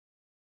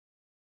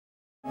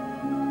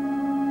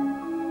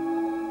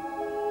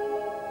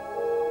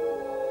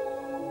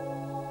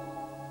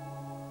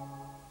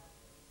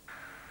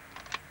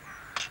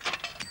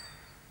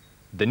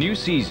The new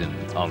season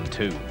on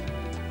 2.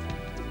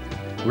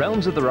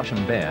 Realms of the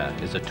Russian Bear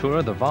is a tour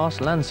of the vast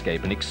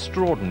landscape and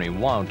extraordinary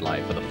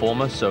wildlife of the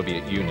former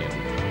Soviet Union.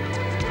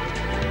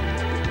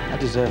 I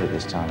deserve it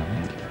this time,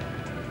 I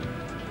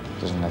think.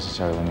 Doesn't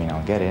necessarily mean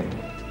I'll get it.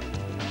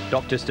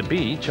 Dr.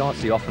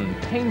 charts the often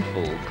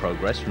painful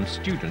progress from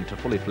student to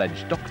fully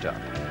fledged doctor.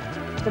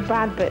 The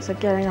bad bits are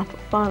getting up at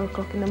 5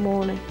 o'clock in the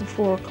morning and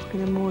 4 o'clock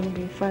in the morning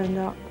being phoned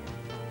up.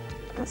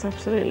 That's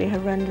absolutely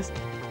horrendous.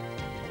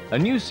 A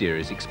new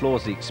series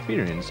explores the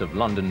experience of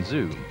London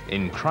Zoo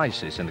in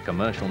crisis in the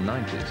commercial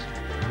 90s.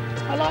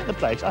 I like the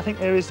place. I think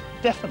there is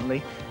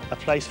definitely a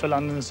place for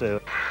London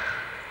Zoo.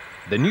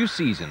 The new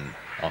season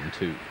on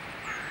 2.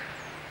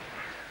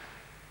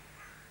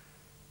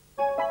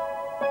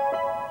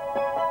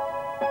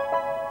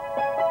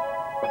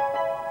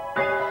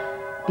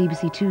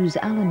 BBC2's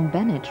Alan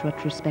Bennett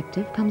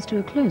retrospective comes to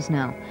a close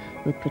now,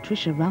 with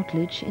Patricia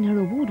Routledge in her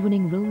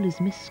award-winning role as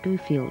Miss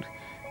Schofield,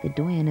 the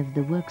doyen of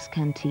the Works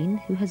Canteen,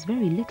 who has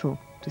very little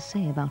to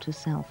say about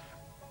herself.